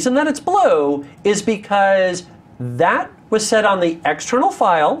 The reason that it's blue is because that was set on the external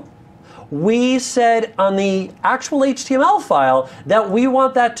file. We said on the actual HTML file that we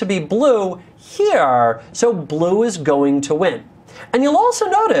want that to be blue here, so blue is going to win. And you'll also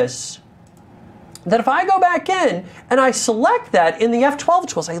notice that if I go back in and I select that in the F12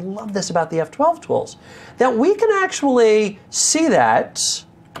 tools, I love this about the F12 tools, that we can actually see that,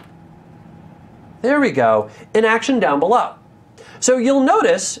 there we go, in action down below. So you'll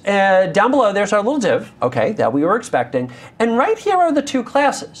notice down below there's our little div, okay, that we were expecting, and right here are the two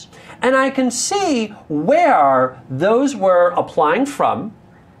classes. And I can see where those were applying from.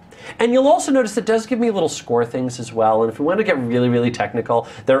 And you'll also notice it does give me little score things as well. And if we want to get really, really technical,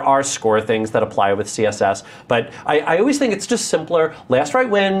 there are score things that apply with CSS. But I always think it's just simpler. Last right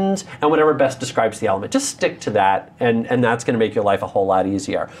wins, and whatever best describes the element. Just stick to that, and that's going to make your life a whole lot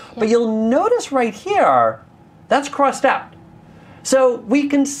easier. Yeah. But you'll notice right here, that's crossed out. So we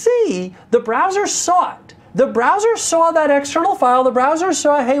can see the browser saw it. The browser saw that external file. The browser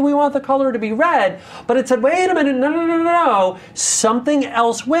saw, hey, we want the color to be red. But it said, wait a minute, no. Something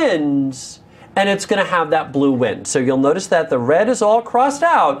else wins. And it's going to have that blue win. So you'll notice that the red is all crossed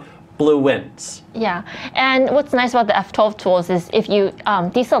out. Blue wins. Yeah, and what's nice about the F12 tools is if you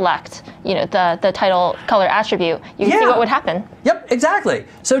deselect, the title color attribute, you can see what would happen. Yep, exactly.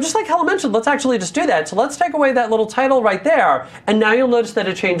 So just like Helen mentioned, let's actually just do that. So let's take away that little title right there, and now you'll notice that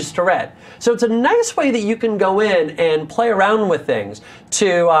it changes to red. So it's a nice way that you can go in and play around with things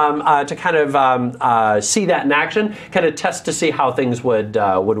to kind of see that in action, kind of test to see how things would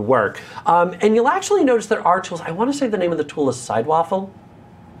work. And you'll actually notice there are tools. I want to say the name of the tool is Sidewaffle.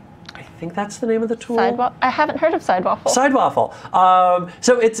 I think that's the name of the tool. I haven't heard of Sidewaffle. Sidewaffle.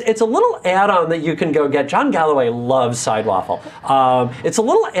 So it's a little add-on that you can go get. John Galloway loves Sidewaffle. It's a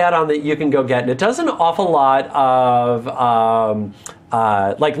little add-on that you can go get, and it does an awful lot of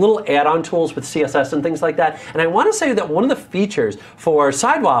like little add-on tools with CSS and things like that. And I want to say that one of the features for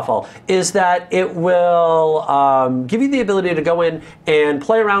Sidewaffle is that it will give you the ability to go in and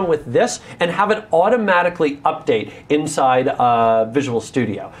play around with this and have it automatically update inside Visual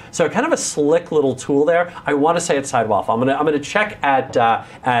Studio. So kind of a slick little tool there. I want to say it's Sidewaffle. I'm gonna check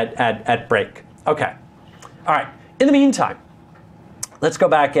at break. Okay. All right. In the meantime, let's go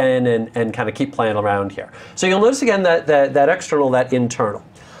back in and kind of keep playing around here. So you'll notice again that external, that internal.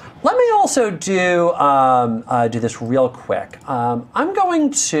 Let me also do this real quick. I'm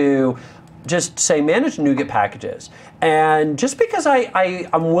going to just say manage NuGet packages. And just because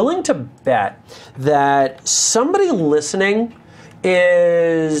I'm willing to bet that somebody listening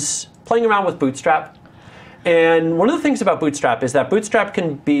is playing around with Bootstrap. And one of the things about Bootstrap is that Bootstrap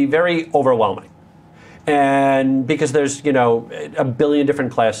can be very overwhelming. And because there's, a billion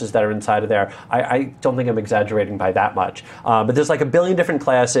different classes that are inside of there. I don't think I'm exaggerating by that much. But there's like a billion different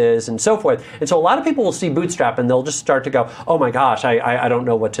classes and so forth. And so a lot of people will see Bootstrap and they'll just start to go, oh my gosh, I don't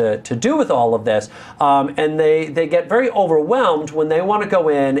know what to do with all of this. And they get very overwhelmed when they want to go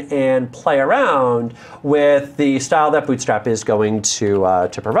in and play around with the style that Bootstrap is going to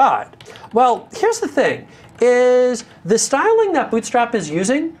provide. Well, here's the thing, is the styling that Bootstrap is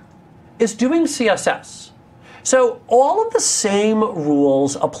using is doing CSS. So all of the same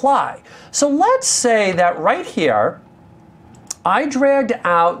rules apply. So let's say that right here, I dragged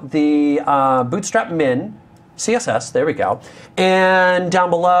out the Bootstrap min CSS, there we go. And down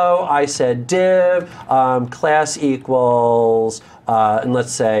below, I said div, class equals, and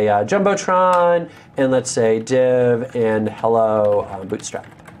let's say Jumbotron, and let's say div and hello Bootstrap.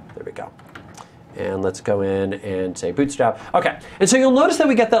 There we go. And let's go in and say Bootstrap. Okay, and so you'll notice that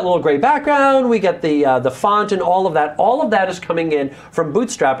we get that little gray background, we get the font and all of that. All of that is coming in from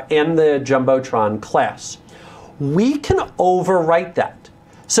Bootstrap and the Jumbotron class. We can overwrite that.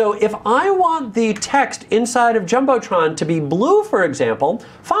 So if I want the text inside of Jumbotron to be blue, for example,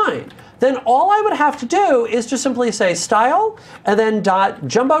 fine. Then all I would have to do is just simply say style, and then dot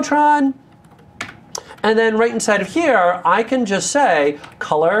Jumbotron, and then right inside of here, I can just say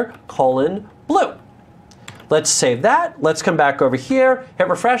color, blue. Let's save that. Let's come back over here, hit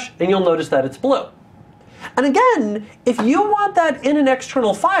refresh, and you'll notice that it's blue. And again, if you want that in an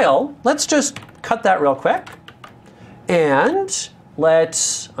external file, let's just cut that real quick. And I'm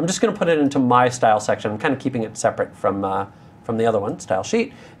just going to put it into my style section. I'm kind of keeping it separate from the other one, style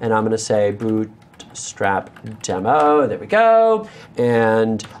sheet. And I'm going to say Bootstrap demo. There we go.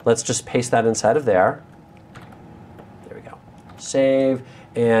 And let's just paste that inside of there. There we go. Save.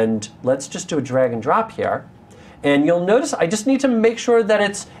 And let's just do a drag and drop here. And you'll notice I just need to make sure that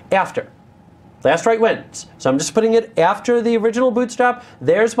it's after. Last right wins. So I'm just putting it after the original Bootstrap.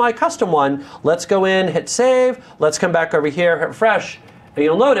 There's my custom one. Let's go in, hit save. Let's come back over here, hit refresh. And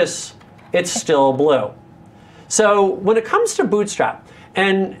you'll notice it's still blue. So when it comes to Bootstrap,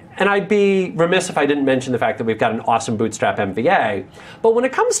 and I'd be remiss if I didn't mention the fact that we've got an awesome Bootstrap MVA. But when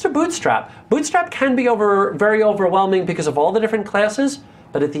it comes to Bootstrap, Bootstrap can be very overwhelming because of all the different classes.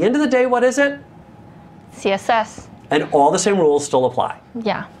 But at the end of the day, what is it? CSS. And all the same rules still apply.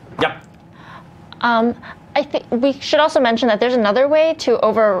 Yeah. Yep. I think we should also mention that there's another way to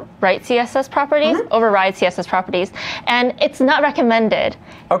overwrite CSS properties, override CSS properties, and it's not recommended.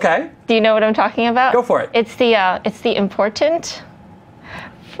 Okay. Do you know what I'm talking about? Go for it. It's the important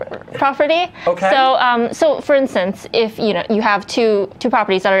property. Okay. So for instance, if you have two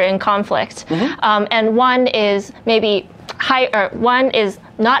properties that are in conflict, and one is maybe one is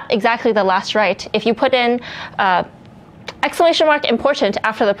not exactly the last right. If you put in exclamation mark important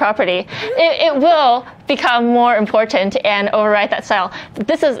after the property, it will become more important and overwrite that style.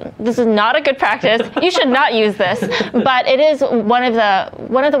 This is not a good practice. You should not use this, but it is one of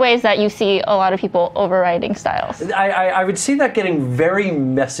the ways that you see a lot of people overwriting styles. I would see that getting very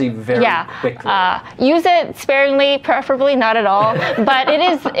messy very quickly. Use it sparingly, preferably not at all, but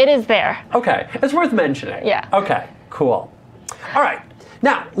it is there. Okay, it's worth mentioning. Yeah. Okay, cool. All right.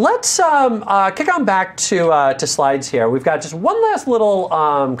 Now, let's kick on back to slides here. We've got just one last little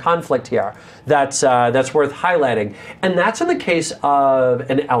conflict here that's worth highlighting, and that's in the case of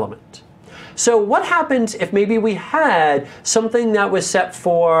an element. So what happens if maybe we had something that was set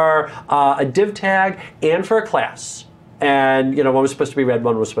for a div tag and for a class? And one was supposed to be red,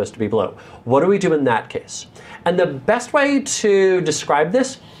 one was supposed to be blue. What do we do in that case? And the best way to describe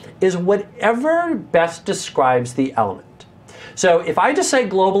this is whatever best describes the element. So if I just say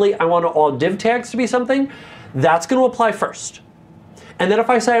globally, I want all div tags to be something, that's going to apply first. And then if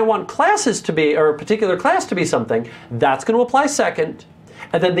I say I want classes to be, or a particular class to be something, that's going to apply second.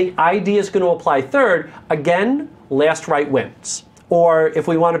 And then the ID is going to apply third. Again, last right wins. Or if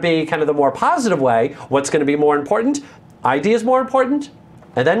we want to be kind of the more positive way, what's going to be more important? ID is more important,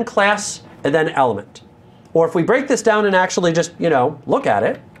 and then class, and then element. Or if we break this down and actually just, look at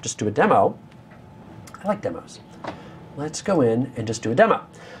it, just do a demo. I like demos. Let's go in and just do a demo.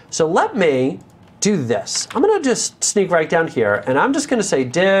 So let me do this. I'm going to just sneak right down here, and I'm just going to say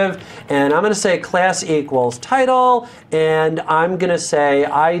div, and I'm going to say class equals title, and I'm going to say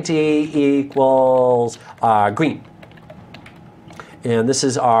ID equals green. And this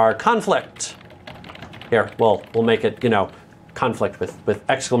is our conflict. Here, we'll make it, conflict with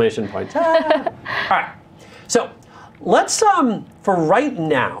exclamation points. All right. So let's, for right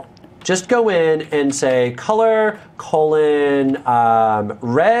now, just go in and say color colon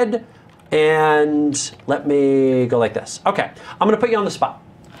red, and let me go like this. Okay, I'm going to put you on the spot.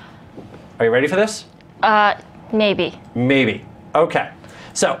 Are you ready for this? Maybe. Maybe. Okay.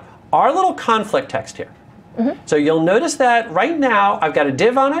 So our little conflict text here. So you'll notice that right now I've got a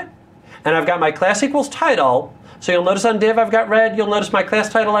div on it, and I've got my class equals title. So you'll notice on div I've got red. You'll notice my class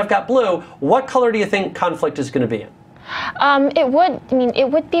title I've got blue. What color do you think conflict is going to be in?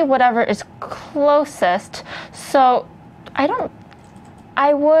 It would be whatever is closest. So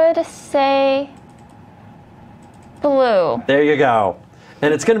I would say blue. There you go.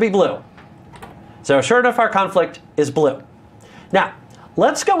 And it's going to be blue. So sure enough, our conflict is blue. Now,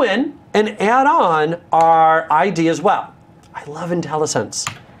 let's go in and add on our ID as well. I love IntelliSense.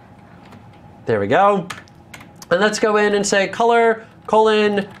 There we go. And let's go in and say color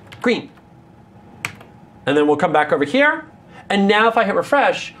colon green. And then we'll come back over here. And now if I hit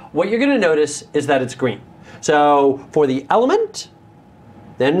refresh, what you're going to notice is that it's green. So for the element,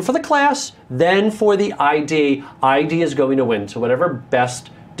 then for the class, then for the ID, ID is going to win. So whatever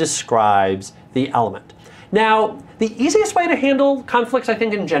best describes the element. Now, the easiest way to handle conflicts, I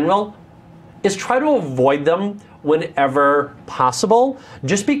think, in general, is try to avoid them whenever possible,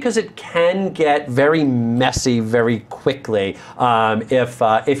 just because it can get very messy very quickly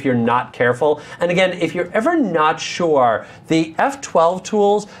if you're not careful. And again, if you're ever not sure, the F12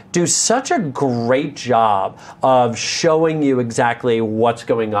 tools do such a great job of showing you exactly what's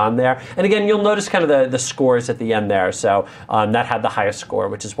going on there. And again, you'll notice kind of the scores at the end there. So that had the highest score,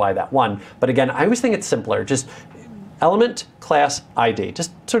 which is why that won. But again, I always think it's simpler. Just element, class, ID.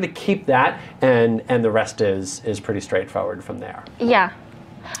 Just sort of keep that, and the rest is pretty straightforward from there. Yeah.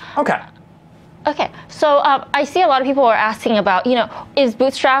 Okay. Okay, so I see a lot of people are asking about, is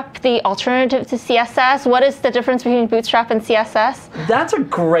Bootstrap the alternative to CSS? What is the difference between Bootstrap and CSS? That's a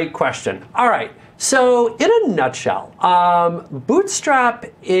great question. All right. So in a nutshell, Bootstrap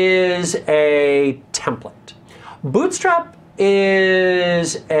is a template. Bootstrap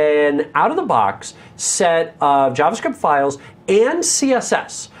is an out-of-the-box set of JavaScript files and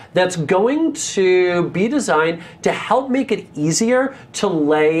CSS that's going to be designed to help make it easier to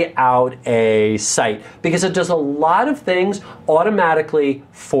lay out a site, because it does a lot of things automatically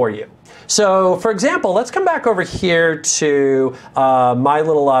for you. So for example, let's come back over here to my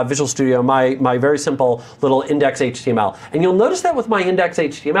little Visual Studio, my very simple little index HTML. And you'll notice that with my index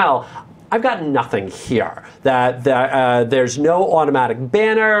HTML, I've got nothing here. There's no automatic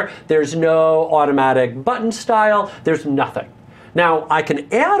banner, there's no automatic button style, there's nothing. Now, I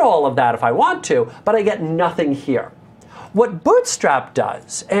can add all of that if I want to, but I get nothing here. What Bootstrap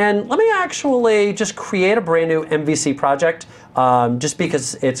does, and let me actually just create a brand new MVC project, just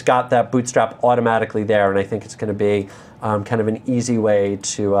because it's got that Bootstrap automatically there, and I think it's going to be kind of an easy way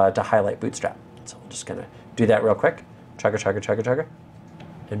to highlight Bootstrap. So I'm just going to do that real quick. Chugga, chugga, chugga, chugga.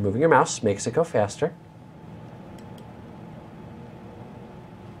 And moving your mouse makes it go faster.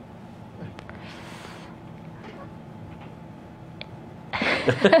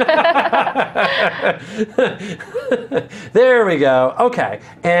 There we go. Okay,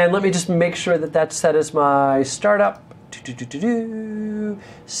 and let me just make sure that that's set as my startup.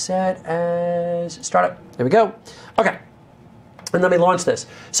 Set as startup. There we go. Okay, and let me launch this.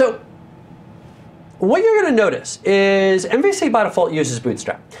 So what you're going to notice is MVC by default uses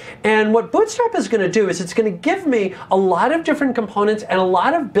Bootstrap. And what Bootstrap is going to do is it's going to give me a lot of different components and a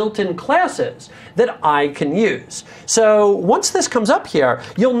lot of built-in classes that I can use. So once this comes up here,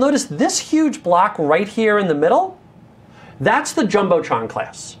 you'll notice this huge block right here in the middle. That's the Jumbotron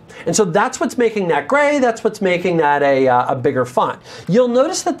class. And so that's what's making that gray, that's what's making that a bigger font. You'll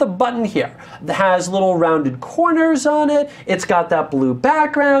notice that the button here has little rounded corners on it, it's got that blue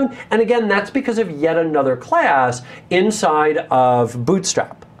background, and again, that's because of yet another class inside of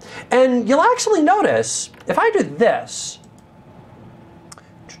Bootstrap. And you'll actually notice, if I do this,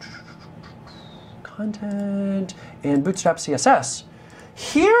 content and Bootstrap CSS,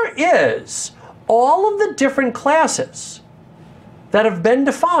 here is all of the different classes that have been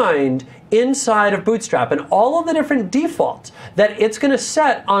defined inside of Bootstrap, and all of the different defaults that it's going to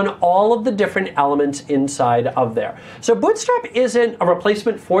set on all of the different elements inside of there. So Bootstrap isn't a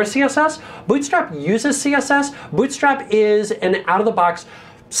replacement for CSS. Bootstrap uses CSS. Bootstrap is an out-of-the-box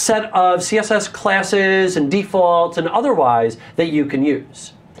set of CSS classes and defaults and otherwise that you can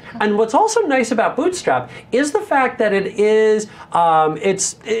use. And what's also nice about Bootstrap is the fact that it is,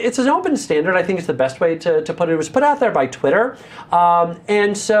 it's an open standard. I think it's the best way to put it. It was put out there by Twitter.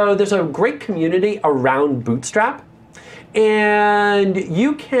 And so there's a great community around Bootstrap. And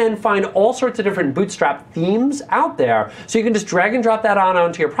you can find all sorts of different Bootstrap themes out there. So you can just drag and drop that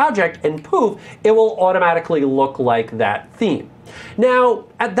onto your project, and poof, it will automatically look like that theme. Now,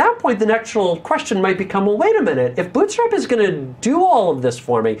 at that point, the next question might become, well, wait a minute. If Bootstrap is going to do all of this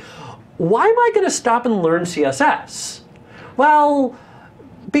for me, why am I going to stop and learn CSS? Well,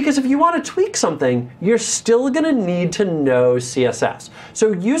 because if you want to tweak something, you're still going to need to know CSS.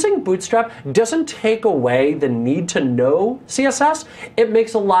 So using Bootstrap doesn't take away the need to know CSS. It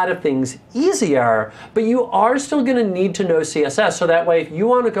makes a lot of things easier, but you are still going to need to know CSS. So that way, if you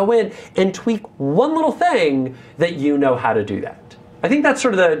want to go in and tweak one little thing, that you know how to do that. I think that's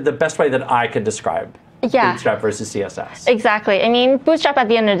sort of the best way that I could describe Bootstrap versus CSS. Exactly. I mean, Bootstrap, at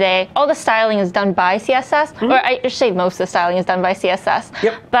the end of the day, all the styling is done by CSS, or I should say most of the styling is done by CSS.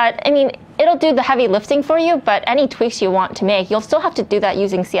 Yep. But, I mean, it'll do the heavy lifting for you, but any tweaks you want to make, you'll still have to do that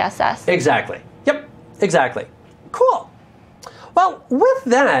using CSS. Exactly. Yep, exactly. Cool. Well, with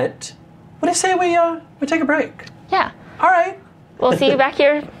that, what do you say we take a break? Yeah. All right. We'll see you back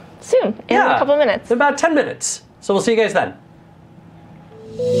here soon, in a couple minutes. In about 10 minutes. So we'll see you guys then.